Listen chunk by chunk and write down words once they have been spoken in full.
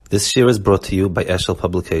This year is brought to you by Eshel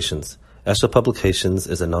Publications. Eshel Publications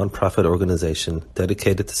is a non-profit organization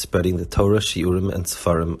dedicated to spreading the Torah, Shiurim, and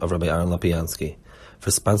Sefarim of Rabbi Aaron Lapiansky. For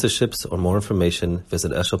sponsorships or more information,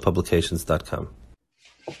 visit eshelpublications.com.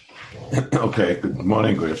 Okay, good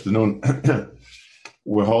morning, good afternoon.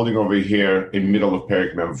 We're holding over here in middle of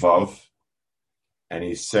Perek Mem Vav, and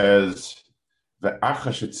he says,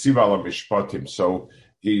 so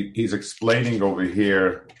he's explaining over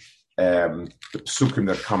here the psukim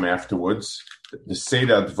that come afterwards, the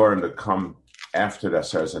Seder Dvarim that come after the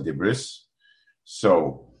Aseres HaDibris.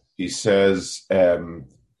 So he says,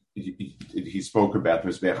 he spoke about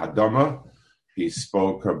Mizbech Hadama, he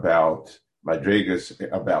spoke about Madregas,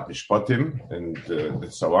 about Mishpatim,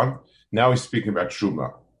 and so on. Now he's speaking about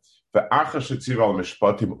Truma. Ve'achar shetziva al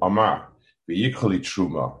Mishpatim amar, ve'yikhali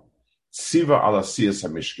Truma, tziva al asiyas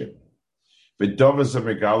hamishkin, ve'dova ze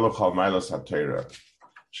megaloch al mailas ha-Torah,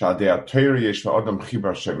 sha'adei ha-Torah yesh va'odam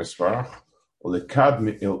chibar Shem Yisparach, u'lekach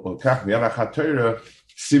mi'alach ha-Torah,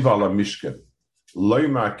 tziva al hamishkin,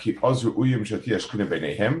 loima ki ozu uyim shati yashkine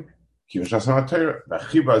b'neihem, ki v'shasam ha-Torah,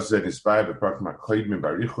 ve'chibar ze nisbaya be'parak ma'koidmin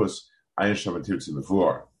barichus, ayin shamatir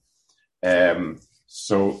tzilevur.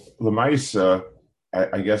 So Lamaisa,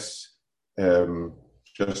 I guess,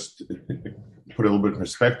 just put a little bit in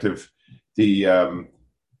perspective. The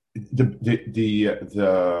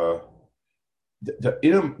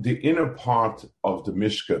inner part of the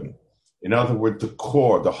Mishkan, in other words, the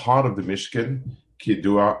core, the heart of the Mishkan,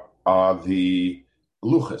 Kidua, are the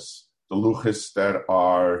luchas that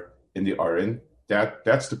are in the Aron.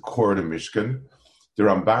 That's the core of the Mishkan. The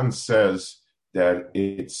Ramban says that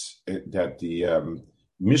the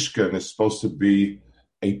Mishkan is supposed to be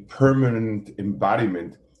a permanent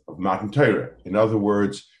embodiment of Matan Torah. In other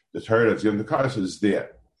words, the Torah that's in the Kaddish is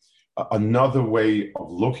there. Another way of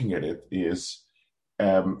looking at it is,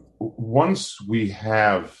 once we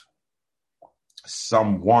have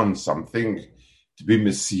something to be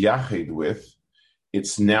misiyached with,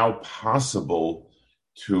 it's now possible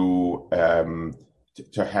to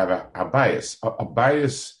have a bias. A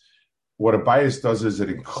bias. What a bias does is it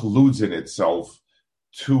includes in itself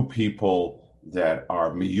two people that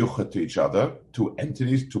are miyucha to each other, two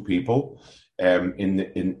entities, two people. In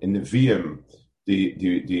the VM,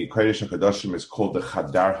 the Kodesh HaKadoshim is called the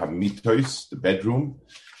Chadar HaMitois, the bedroom.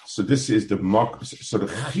 So this is the so the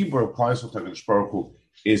chibur of Klal Yisrael HaKadosh Baruch Hu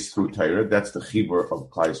is through Torah. That's the chibur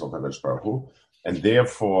of Klal Yisrael HaKadosh Baruch Hu, and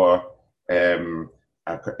therefore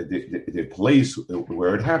the place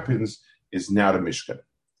where it happens is now the Mishkan.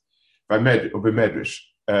 Ubimedrish,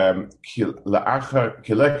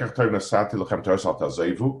 kilekach Torah nasati lechem Torah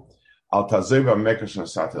al tazevu mekach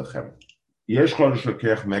nasati lechem. Yesh chodesh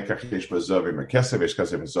lekech mekach yesh bezov imekesev yesh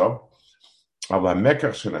kazev bezov, aber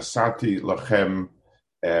mekach shenasati lechem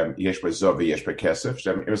yesh bezov yesh bekesev.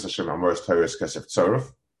 Shem imes Hashem amoros Torah es kesef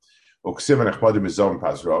tzoruf. Uksiv anechbadim bezov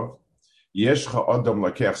pazrov. Yesh chodom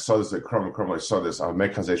lekech sodes lekrom lesodes al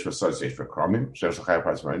mekach yesh besodes yesh bekromim. Shem shachai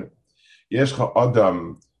pazrov. Yesh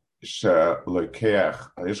chodom so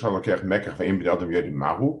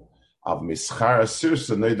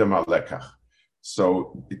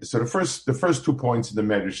the first 2 points in the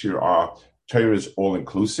Medrash here are Torah is all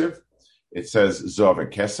inclusive. It says Zov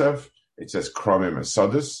and Kesev. It says Kromim and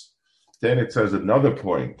Sodas. Then it says another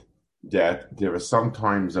point that there is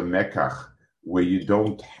sometimes a Mekach where you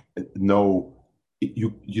don't know,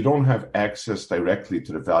 you don't have access directly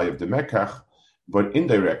to the value of the Mekach, but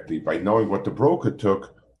indirectly by knowing what the broker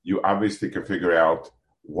took, you obviously can figure out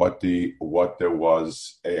what there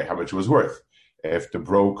was, how much it was worth. If the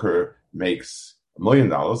broker makes $1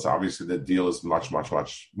 million, obviously the deal is much, much,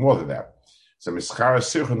 much more than that. So mischar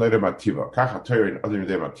sircha noida mativa. Kach haTorah in other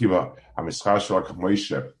noida mativa. Hamischar shalak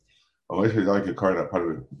Moshe. Moshe like a card part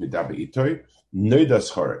of bidabe itoy. Noida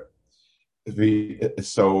schar.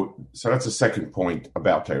 So that's the second point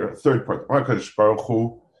about Torah. Third point. Hakadosh Baruch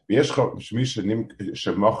Hu v'yeshcha shmisha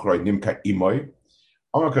shemachroi nimka imoy.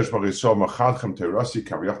 Amakash Baruch Yisrael machadchem terasi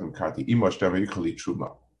kavyachim karti imo shtem yichali truma.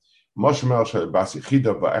 Moshmel shel basi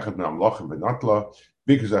chida ba'echad min amlachim v'natla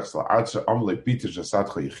b'kazach la'arza amle b'iter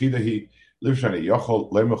jasatcha yichidahi livshani yochol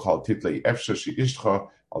lemechal titlei efsha she'ishtcha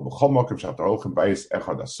al b'chol mokem shatarolchem bayis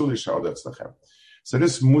echad asuli sha'odet lechem. So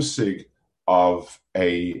this musig of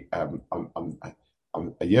a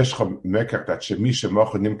yeshcha mekach that shemisha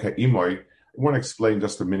mocha nimka imoy, I want to explain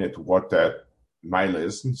just a minute what that mile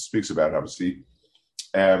is, and speaks about it, obviously.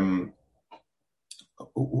 The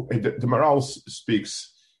Maral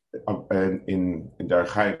speaks in Dar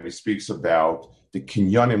Chaim. He speaks about the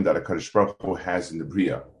kinyanim that a Kadosh Baruch Hu has in the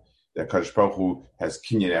Bria. That Kadosh Baruch Hu has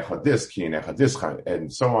kinyan echad this,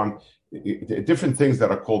 and so on. Different things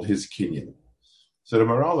that are called his kinyan. So the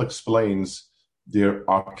Maral explains there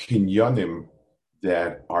are kinyanim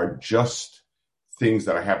that are just things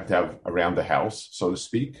that I happen to have around the house, so to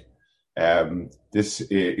speak. This,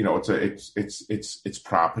 it's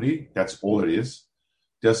property. That's all it is.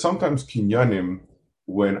 There's sometimes kinyanim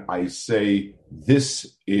when I say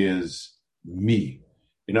this is me.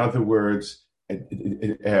 In other words,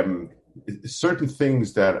 certain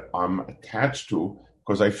things that I'm attached to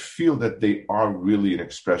because I feel that they are really an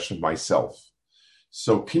expression of myself.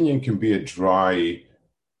 So kinyan can be a dry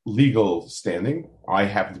legal standing. I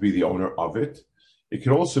happen to be the owner of it. It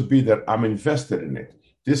can also be that I'm invested in it.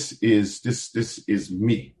 This is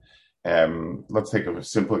me. Let's take a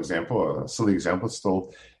simple example, a silly example.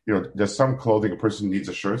 Still, there's some clothing a person needs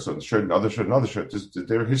a shirt, so a shirt, another shirt, another shirt.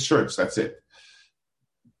 They're his shirts. That's it.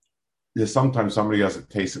 There's sometimes somebody has a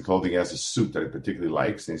taste in clothing, has a suit that he particularly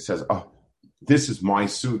likes, and he says, "Oh, this is my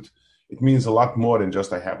suit." It means a lot more than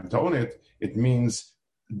just I happen to own it. It means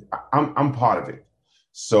I'm part of it.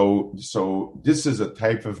 So this is a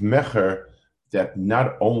type of mecher that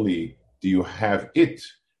not only do you have it,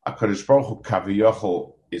 HaKadosh Baruch Hu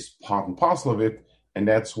Kaviyachol is part and parcel of it, and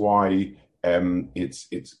that's why it's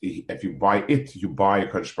if you buy it, you buy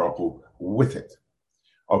HaKadosh Baruch Hu with it.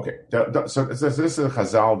 Okay, so this is a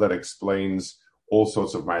Chazal that explains all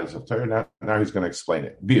sorts of miles of Torah. Now he's going to explain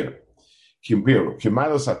it. Bir, kimbiru,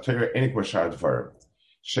 kimilos HaTorah enik mashad dvarim,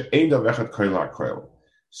 she'ein davechet koil ha'koil.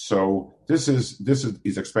 So this is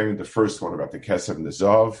he's explaining the first one about the Kesef and the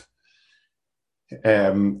Zav.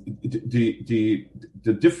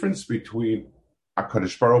 The difference between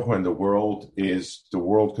HaKadosh Baruch Hu and the world is the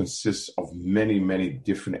world consists of many, many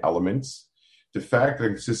different elements. The fact that it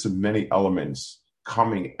consists of many elements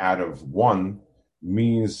coming out of one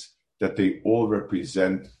means that they all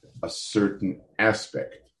represent a certain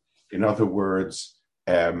aspect. In other words,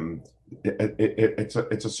 it's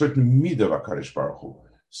a certain midah of HaKadosh Baruch Hu.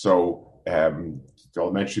 So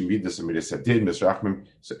I'll mention midas and midas adin, midas rachmim.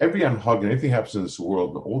 So every anhag, anything happens in this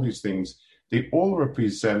world, all these things, they all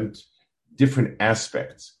represent different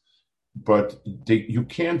aspects. But you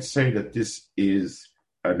can't say that this is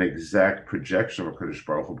an exact projection of HaKadosh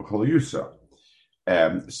Baruch Hu b'chol yusa.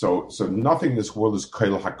 So nothing in this world is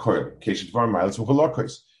koil hakoil. Keshet var miles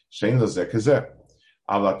v'cholokos. Shein lazeh kazeh.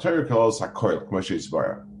 Al ha'torah kolos hakoil, k'mo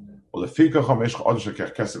she'izbara. Ulefikach hamesh ch'odesh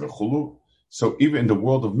ha'kech kesef v'chulu. So even in the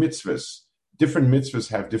world of mitzvahs, different mitzvahs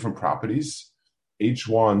have different properties. Each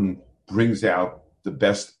one brings out the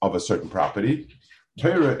best of a certain property.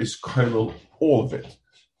 Torah is koil all of it,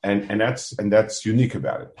 and that's unique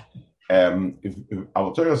about it. So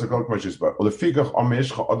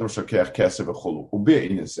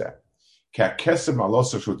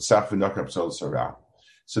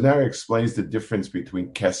now he explains the difference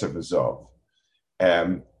between kesef and zov.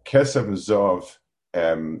 Kesef and zov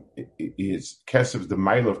is kesef. The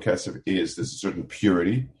mile of kesef is there's a certain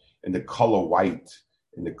purity in the color white.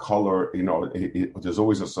 In the color, there's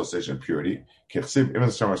always an association of purity. Kesef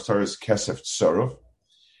tzorov.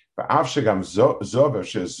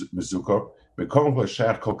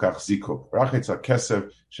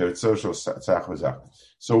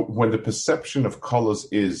 So when the perception of colors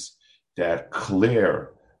is that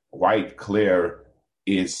white clear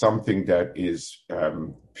is something that is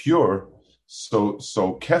pure, so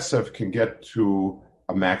kesef can get to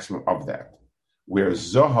a maximum of that, where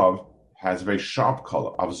zohav has a very sharp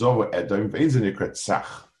color. So on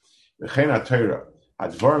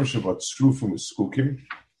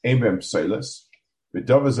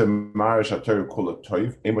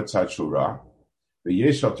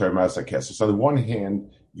the one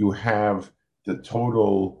hand, you have the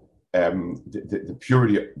total, the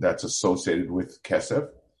purity that's associated with kesef.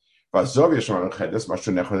 On the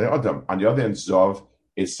other hand, zov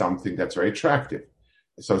is something that's very attractive.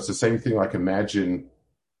 So it's the same thing. Like imagine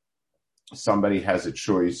somebody has a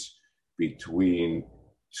choice between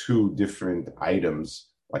two different items,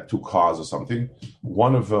 like two cars or something.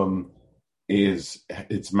 One of them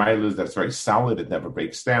it's mileage that's very solid. It never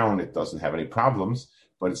breaks down. It doesn't have any problems,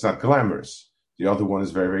 but it's not glamorous. The other one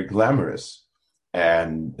is very, very glamorous.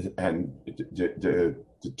 And the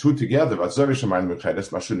two together, there's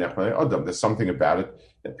something about it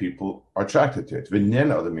that people are attracted to it.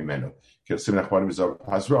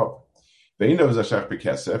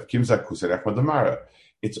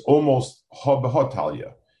 It's almost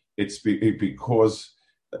hotalya. It's because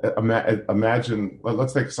imagine,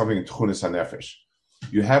 let's take something in Tchunis HaNefesh.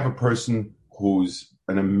 You have a person who's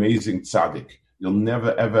an amazing tzaddik. You'll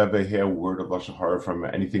never, ever hear a word of Lashon Hara from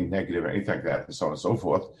anything negative or anything like that, and so on and so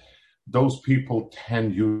forth. Those people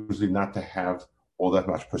tend usually not to have all that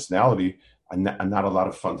much personality and not a lot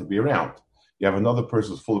of fun to be around. You have another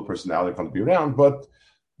person who's full of personality, going to be around, but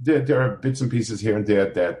there are bits and pieces here and there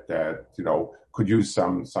that could use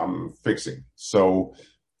some fixing. So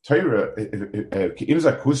Torah,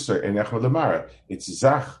 it's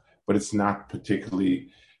zach, but it's not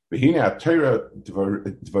particularly. Torah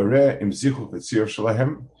dvare im zichur v'tzir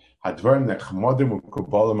shalahem hadvar nechmodim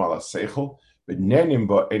u'kobolim ala seichel v'nenim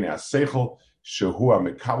ba ene aseichel shehu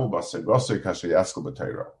ha'mekabel b'asagosei kasher yaskel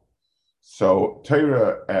b'Torah. So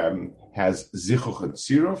Torah has zichur and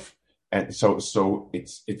tziruf, and so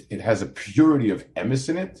it has a purity of emes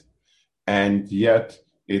in it, and yet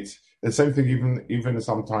it's the same thing. Even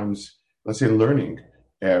sometimes, let's say learning,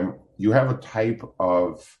 you have a type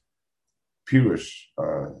of Pirush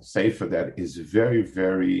sefer that is very,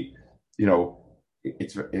 very,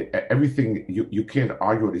 everything you can't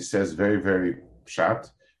argue what he says. Very, very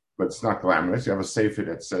pshat, but it's not glamorous. You have a sefer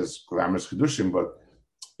that says glamorous kedushim, but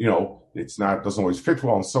it's not, doesn't always fit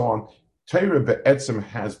well, and so on. Torah be'etzem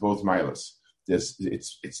has both milas. It's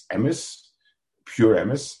emes, pure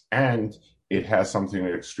emes, and it has something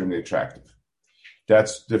extremely attractive.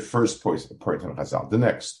 That's the first point of Chazal. The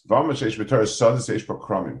next, v'amasheish b'Torah sodas eish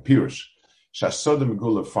b'kramim pirush shasoda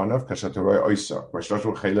megula fanav kashatoroi oisa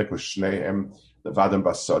v'shloshul chelek v'shneihem levadam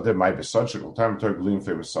basada my besad shekol tam Torah gluim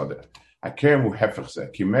fe basada hakerem hu hefech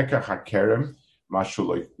zeh ki mekach hakerem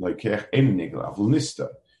mashu loikech ein nigla avul nista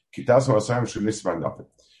ki tazma asayim shu nisva nafet.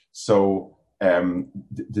 So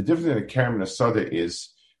the difference in a kerem and a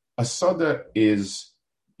sada is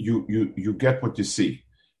you get what you see.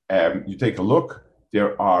 You take a look.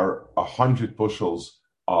 There are 100 bushels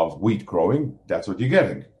of wheat growing. That's what you're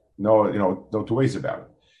getting. No two ways about it.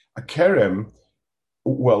 A kerem,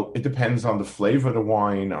 well, it depends on the flavor of the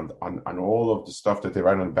wine, on all of the stuff that they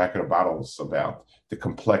write on the back of the bottles about the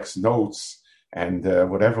complex notes and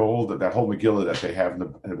whatever, that whole Megillah that they have in the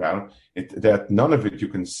bottle. That none of it you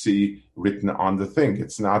can see written on the thing.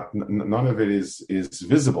 It's not. None of it is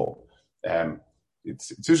visible.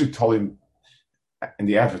 It's usually told in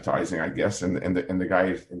the advertising, I guess, and the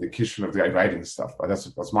guy in the kitchen of the guy writing stuff. But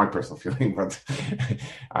that's my personal feeling. But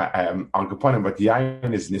on Kapanim, but the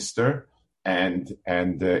yain is nister, and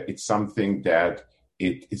it's something that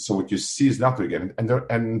so what you see is not to get.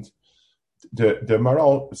 And the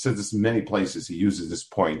Maral says this in many places. He uses this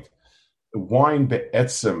point. Wine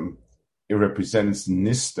be'etzem, it represents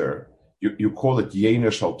nister. You call it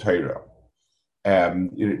yener shal Torah.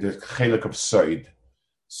 The chelik of soid.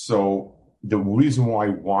 So the reason why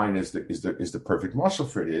wine is the perfect mashal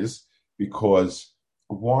for it is because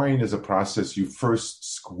wine is a process. You first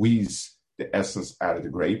squeeze the essence out of the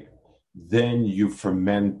grape, then you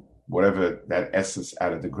ferment whatever that essence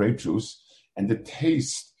out of the grape juice, and the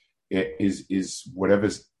taste is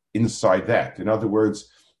whatever's inside that. In other words,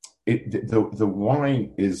 the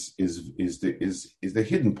wine is the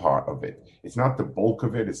hidden part of it. It's not the bulk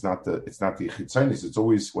of it. It's not the chitzonis. It's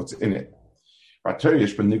always what's in it. So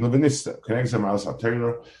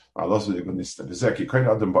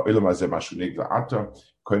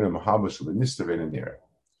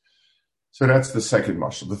that's the second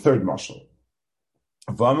mashal. The third mashal.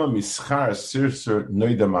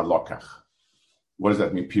 What does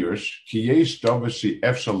that mean? Pirush. Ki yesh davar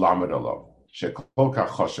she'efshar lamed alav shekol kach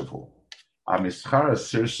chashav hu. Hamischar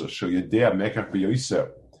asirsa sheyodea mekach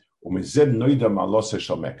b'yoser umizeh noida malose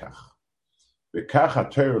shel mekach. V'kach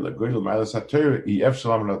haTorah legoyel malas haTorah I efshar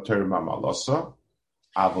lamed haTorah ma malosa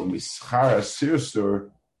aval mischar asirsa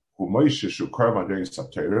hu Moshe shu korban deris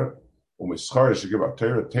haTorah umischar shegib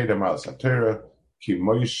haTorah teda malas haTorah ki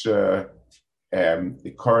Moshe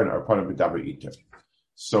ikoran arpanim b'daber iter.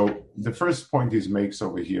 So the first point he makes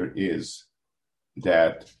over here is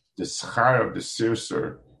that the schar of the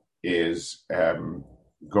sirser is the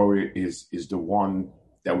one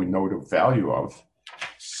that we know the value of.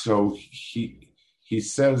 So he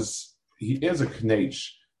says he is a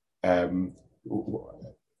knech.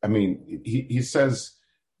 He says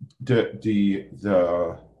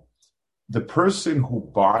the person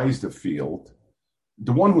who buys the field,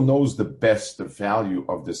 the one who knows the best the value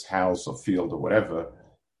of this house or field or whatever,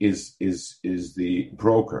 is the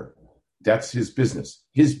broker. That's his business.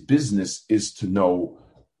 His business is to know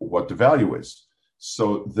what the value is.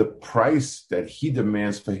 So the price that he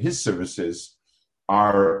demands for his services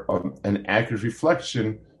are an accurate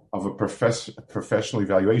reflection of a professional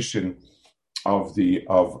evaluation of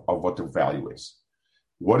what the value is.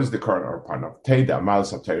 What is the current arpanav? Teda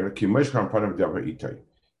malas haTorah ki moish arpanav davar itay.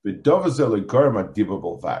 V'dovazel legarma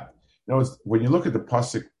dibabel vad. When you look at the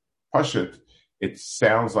pasuk pashut, it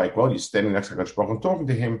sounds like, well, you're standing next to HaKadosh Baruch Hu and talking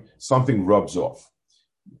to him, something rubs off.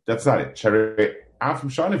 That's not it. He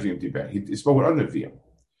spoke with other Nevi'im.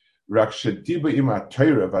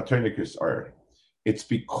 It's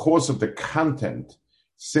because of the content,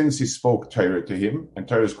 since he spoke Torah to him, and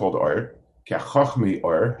Torah is called Or,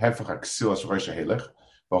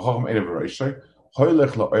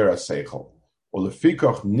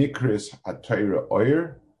 Olefikach nikris atayra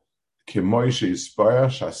oyer kimoishe yispaya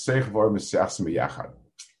shasech vor mesiachs miyachad.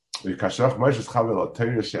 Vikashach Moshe chavel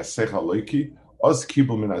atayra shasech aloiki oz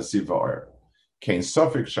kibul min aziva oyer. Kein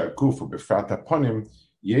sofik shakufu befrat aponim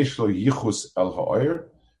yesh lo yichus el haoyer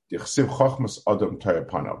dichsiv chochmas adam tayra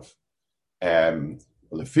panav.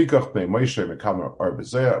 Olefikach be Moshe mekamer or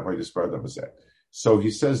bezeh or yispaya bezeh. So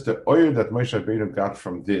he says the oyer that Moshe Rabbeinu got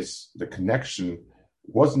from this, the connection,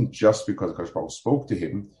 wasn't just because HaKadosh Baruch Hu spoke to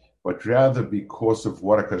him, but rather because of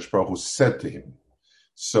what HaKadosh Baruch Hu said to him.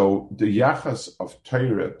 So the yachas of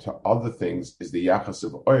Torah to other things is the yachas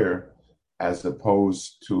of Oyer as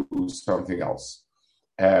opposed to something else.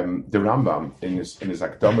 The Rambam in his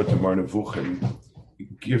Akdama to Moreh Nevuchim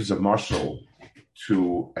gives a mashal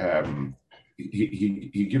to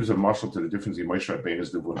he gives a mashal to the difference in Moshe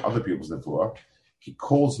Rabbeinu's nevuah and other people's nevuah. He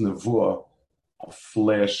calls nevuah a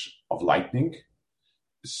flash of lightning.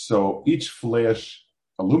 So each flash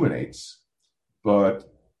illuminates, but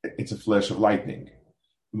it's a flash of lightning.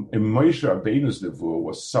 In Moshe Rabbeinu's nevuah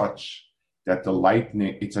was such that the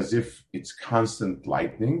lightning, it's as if it's constant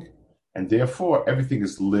lightning, and therefore everything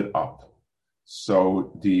is lit up.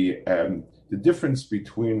 So the difference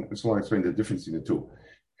between, I just want to explain the difference in the two.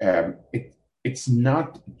 It's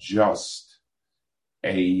not just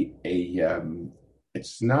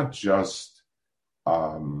it's not just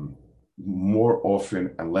more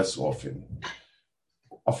often and less often.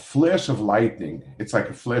 A flash of lightning, it's like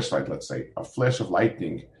a flashlight, let's say. A flash of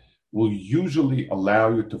lightning will usually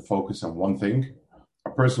allow you to focus on one thing.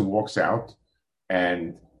 A person walks out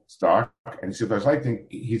and it's dark and he sees there's lightning,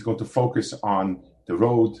 he's going to focus on the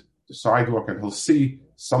road, the sidewalk, and he'll see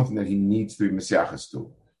something that he needs to be mesiachas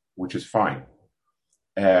to, which is fine.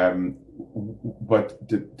 But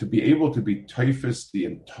to be able to be typhus the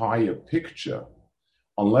entire picture,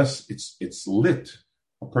 unless it's lit,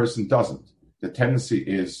 a person doesn't. The tendency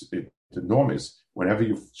is, the norm is, whenever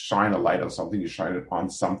you shine a light on something, you shine it on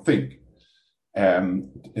something.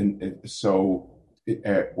 So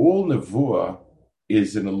all nevuah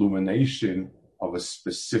is an illumination of a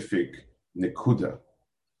specific nekuda.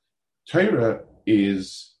 Torah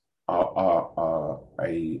is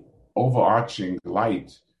a overarching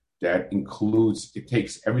light that includes, it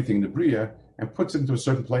takes everything in the Bria and puts it into a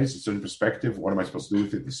certain place, a certain perspective. What am I supposed to do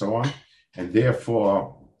with it, and so on? And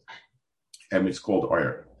therefore, it's called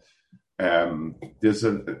Oyer.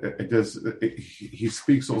 He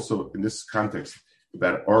speaks also in this context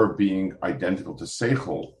about Or being identical to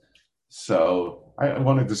Seichel. So I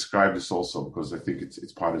want to describe this also because I think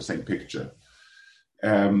it's part of the same picture.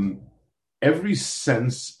 Every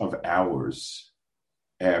sense of ours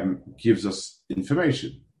gives us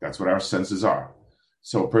information. That's what our senses are.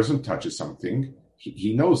 So a person touches something,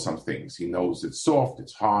 he knows some things. He knows it's soft,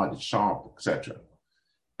 it's hard, it's sharp, etc.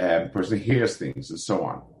 A person hears things and so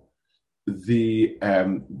on.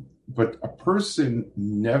 But a person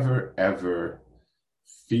never ever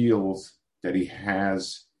feels that he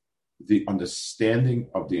has the understanding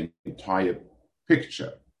of the entire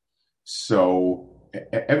picture. So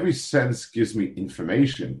every sense gives me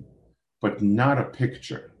information, but not a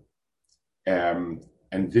picture. And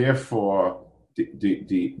therefore,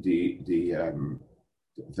 the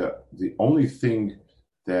only thing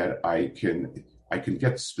that I can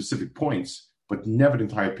get specific points, but never the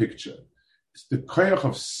entire picture. The koyach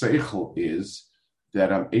of seichel is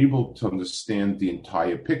that I'm able to understand the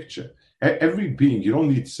entire picture. Every being, you don't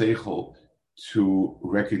need seichel to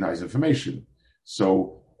recognize information.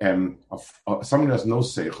 So someone who has no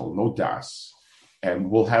seichel, no das,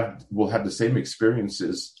 will have the same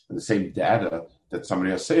experiences and the same data that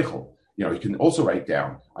somebody has seichel. You know, you can also write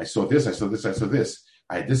down, I saw this, I saw this, I saw this.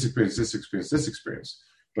 I had this experience, this experience, this experience.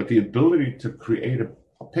 But the ability to create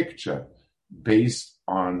a picture based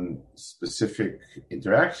on specific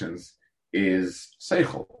interactions is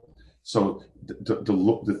seichel. So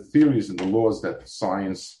the theories and the laws that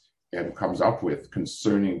science comes up with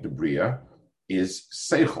concerning the Bria is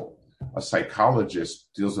seichel. A psychologist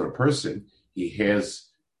deals with a person, he has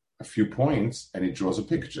a few points and he draws a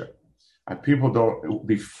picture. And people don't,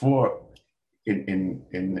 before, in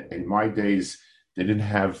my days, they didn't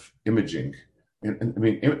have imaging.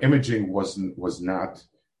 Imaging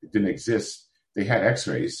it didn't exist. They had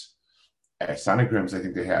x-rays, sonograms I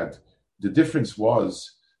think they had. The difference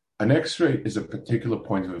was an x-ray is a particular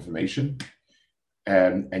point of information,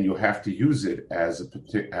 and you have to use it as a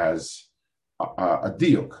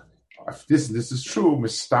diuk. if this is true,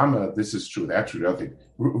 mistama, this is true, that's true, the other thing.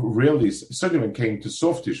 Really, certainly when it came to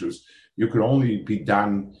soft issues, you could only be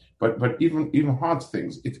done, but even hard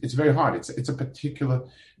things, it's very hard. It's a particular,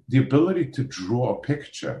 the ability to draw a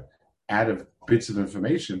picture out of bits of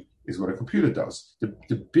information is what a computer does.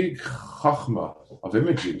 The big chachma of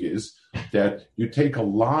imaging is that you take a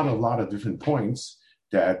lot of different points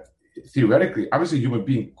that theoretically, obviously, a human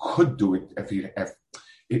being could do it if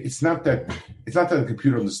it's not that the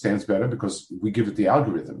computer understands better because we give it the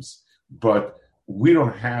algorithms, but we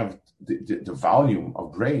don't have the volume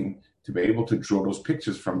of brain to be able to draw those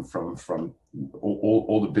pictures from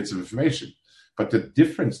all the bits of information. But the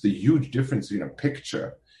huge difference between a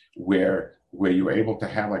picture where you're able to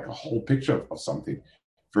have like a whole picture of something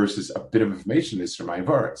versus a bit of information is from my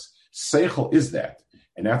words. Seichel is that,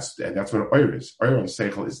 and that's what Oyer is. Oyer and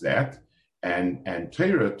Seichel is that, and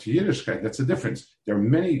Torah to Yiddishkeit, that's the difference. There are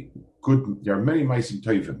many Maisim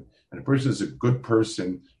Tovim, and a person is a good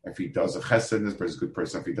person if he does a Chesed. This person is a good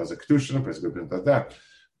person if he does a Kedusha. A person is a good person does that.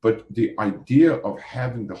 But the idea of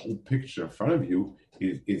having the whole picture in front of you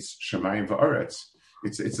is Shemayim va'aretz.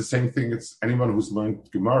 It's the same thing. It's anyone who's learned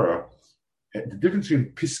Gemara. The difference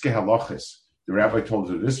between Piskei Halachos, the rabbi told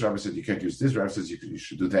you this, the rabbi said you can't use this, the rabbi says you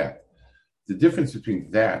should do that. The difference between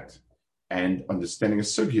that and understanding a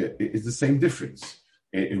sugya is the same difference.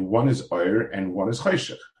 One is oyer and one is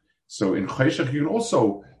chayshech. So in chayshech, you can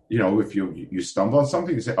also, if you stumble on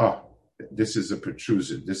something, you say, this is a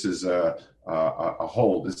protrusion, this is a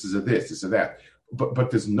hole, this is a this, this is a that. But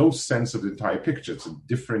there's no sense of the entire picture. It's a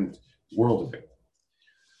different world of it.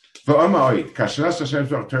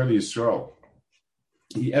 Yisroel.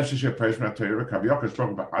 He actually Perek from Torah. Kaviyach is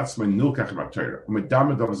spoken about Atzma Nilkach from Torah.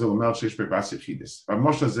 Umedam Dov Zel Mel Sheish Bebas Yechidus. But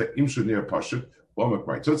Moshe Ze Imshu Near Pashut Womak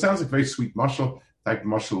Right. So it sounds like a very sweet mashal, type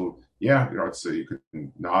mashal. Yeah, it's you could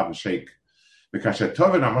nod and shake. Because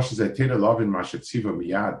Tov and Moshe Ze Teda Lovin Mashet Tziva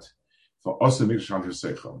Miyad for also Mikdash Antiv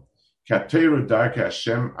Seichel. Kateiru Darke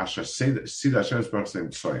Hashem Asher Sid Hashem's Baruch Shem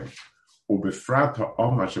Tzoyim Ubefrat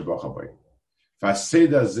Ha'om Asher Bochabay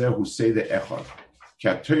Vaseda Ze Hu Seder Echad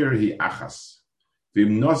Kateiru Hi Achas.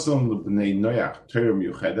 V'im noson l'bnei Noach Torah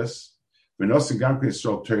Miyuchedes, v'noson gam ken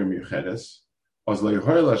Yisrael Torah Miyuchedes, os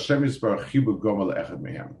le'yohel Hashem Yisbarach chibur gomel le'echad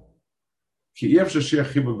mehem. Ki yef shashir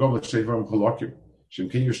chibur gomel shtei dvarim cholokim, shem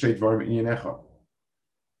ken yu shtei dvarim inyan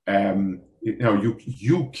echad.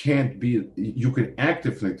 You can't be, you can act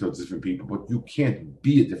differently towards different people, but you can't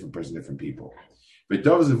be a different person, different people.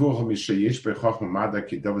 V'dov zevuchel mishayesh b'choch mamada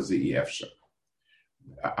ki dov ze yefsha.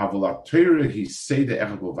 Avolat Torah he say the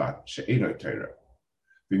echad b'lvad, she'enoi Torah.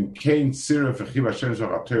 So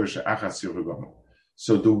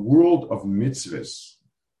the world of mitzvahs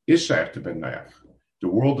is shaykh to Ben Noach. The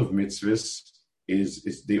world of mitzvahs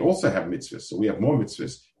is they also have mitzvahs. So we have more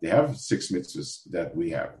mitzvahs. They have 6 mitzvahs that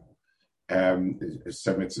we have. 7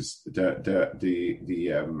 mitzvahs.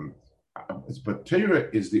 But Torah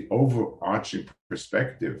is the overarching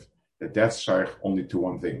perspective that's shaykh only to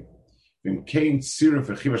one thing.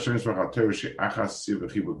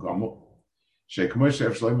 שכמו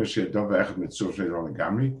שאפשר להם שדוב אחד מצורף שלו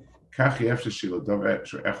לגמרי, כך יהיה אפשר שלדוב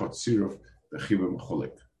אחד צירוף וחיבור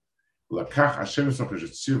מחולק. ולכך השם יסמוך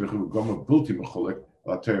שצירוף וחיבור גומר בלתי מחולק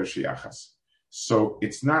לתואר שיחס. So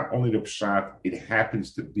it's not only the pshat, it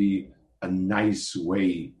happens to be a nice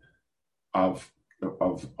way of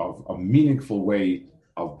a meaningful way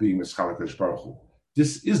of being Meschal HaKadosh Baruch Hu.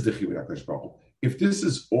 This is the Chibur HaKadosh Baruch Hu. If this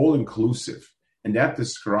is all inclusive, and that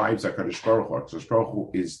describes HaKadosh Baruch Hu, HaKadosh Baruch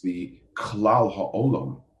Hu is the Klal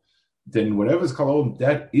HaOlam, then whatever is Klal HaOlam,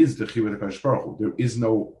 that is the Chibur HaKadosh Baruch Hu. There is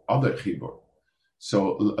no other Chibur.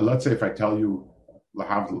 So let's say if I tell you,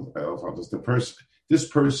 this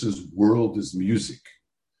person's world is music.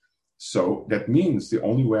 So that means the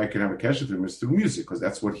only way I can have a kesher to him is through music, because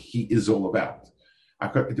that's what he is all about.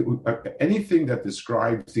 Anything that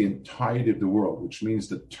describes the entirety of the world, which means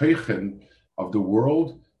the teichen of the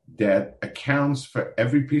world that accounts for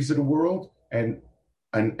every piece of the world, and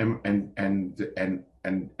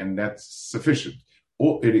that's sufficient.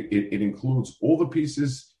 It includes all the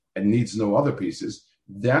pieces and needs no other pieces.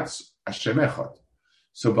 That's Hashem Echad.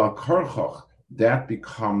 So Bal Karchach, that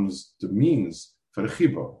becomes the means for the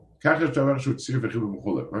chibur. Or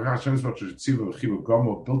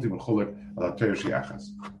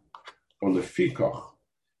lefikach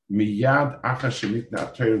miyad achas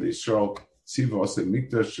shemitna Torah Yisrael tziva ose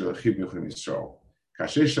mikdash shel chibur Yisrael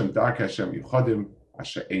kasheshem dark Hashem yuchadim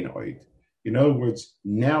asher ein oid. In other words,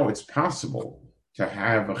 now it's possible to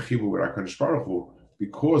have a chibur with HaKadosh Baruch Hu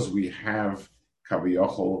because we have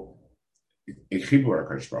kaviyachol a chibur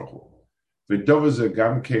HaKadosh Baruch Hu. V'dov ze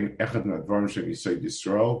gam kein echad nadvarim shem Yisod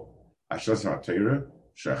Yisrael ashas ha'Torah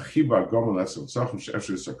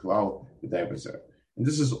And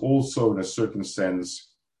this is also, in a certain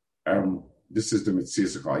sense, this is the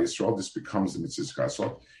Metzias of Klal Yisrael. This becomes the Metzias of Klal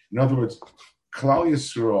Yisrael. In other words, Klal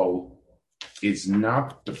Yisrael is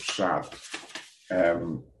not the pshat.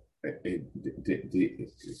 Klal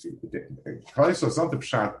Yisrael is not the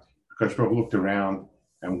pshat because Baruch looked around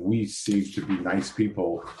and we seem to be nice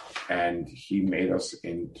people, and he made us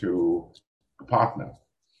into a partner.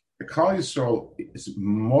 The Klal Yisrael is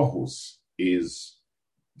mohus, is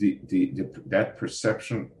that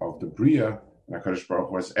perception of the Bria, and HaKadosh Baruch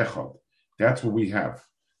Hu as echad. That's what we have.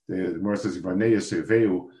 The Gemara says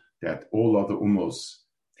that all other ummos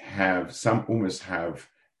have, some ummos have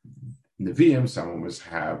Nevi'im, some ummos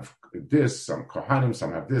have this, some Kohanim,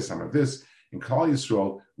 some have this, some have this. In Klal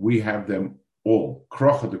Yisrael, we have them all.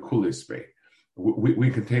 Krocha de kulispe.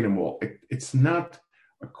 We contain them all. It's not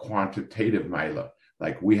a quantitative maila.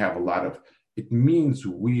 Like we have a lot of, it means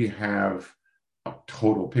we have a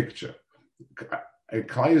total picture.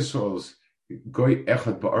 Klal Yisrael's Goy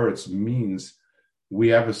Echad Ba'aretz means we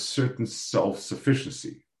have a certain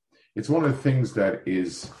self-sufficiency. It's one of the things that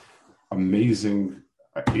is amazing,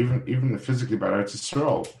 even physically about Eretz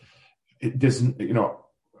Yisrael. It doesn't,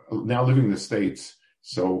 now living in the States,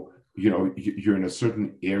 so, you're in a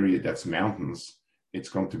certain area that's mountains, it's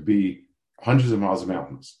going to be hundreds of miles of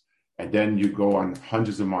mountains. And then you go on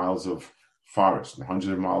hundreds of miles of forest and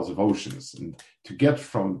hundreds of miles of oceans. And to get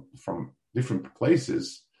from different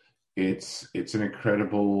places, it's an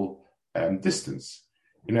incredible distance.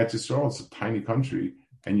 In Eretz Yisrael, it's a tiny country,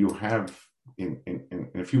 and you have in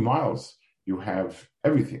a few miles you have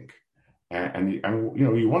everything, and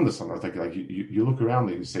you wonder sometimes, like you look around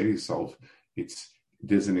and you say to yourself,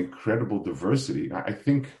 there's an incredible diversity. I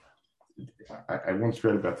think I once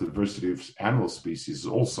read about the diversity of animal species is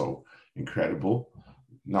also incredible.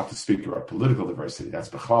 Not to speak about political diversity, that's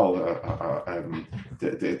bechal.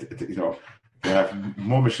 They have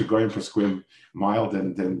more Mishagoyim per square mile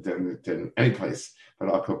than any place. But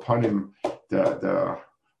Al Kapanim,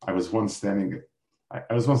 I was once in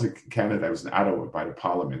Canada. I was in Ottawa by the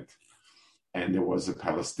Parliament, and there was a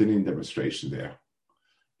Palestinian demonstration there,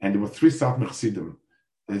 and there were 3 Satmar Chassidim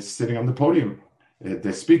sitting on the podium.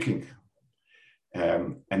 They're speaking,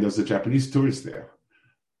 and there was a Japanese tourist there,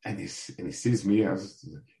 and he sees me.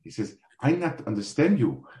 He says, "I not understand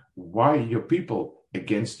you. Why your people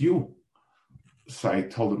against you?" So I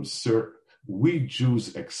told him, "Sir, we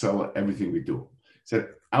Jews excel at everything we do." He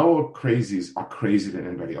said, "Our crazies are crazier than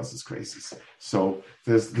anybody else's crazies." So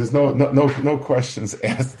there's no questions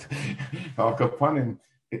asked. Al Kapanim,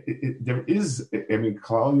 there is,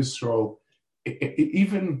 Klal Yisrael,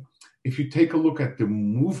 even if you take a look at the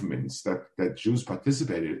movements that Jews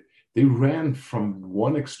participated, they ran from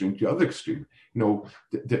one extreme to the other extreme. The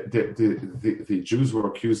Jews were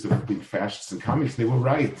accused of being fascists and communists. They were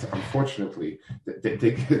right. Unfortunately,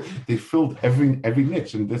 they filled every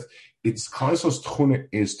niche, and it's Klal Yisrael's tchuna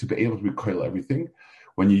is to be able to recoil everything.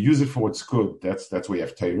 When you use it for what's good, that's where you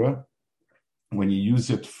have Torah. When you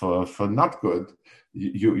use it for not good,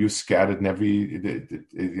 you scattered in every.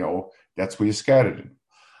 That's where you scattered in.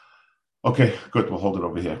 Okay, good. We'll hold it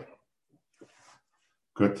over here.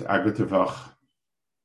 Good. Good.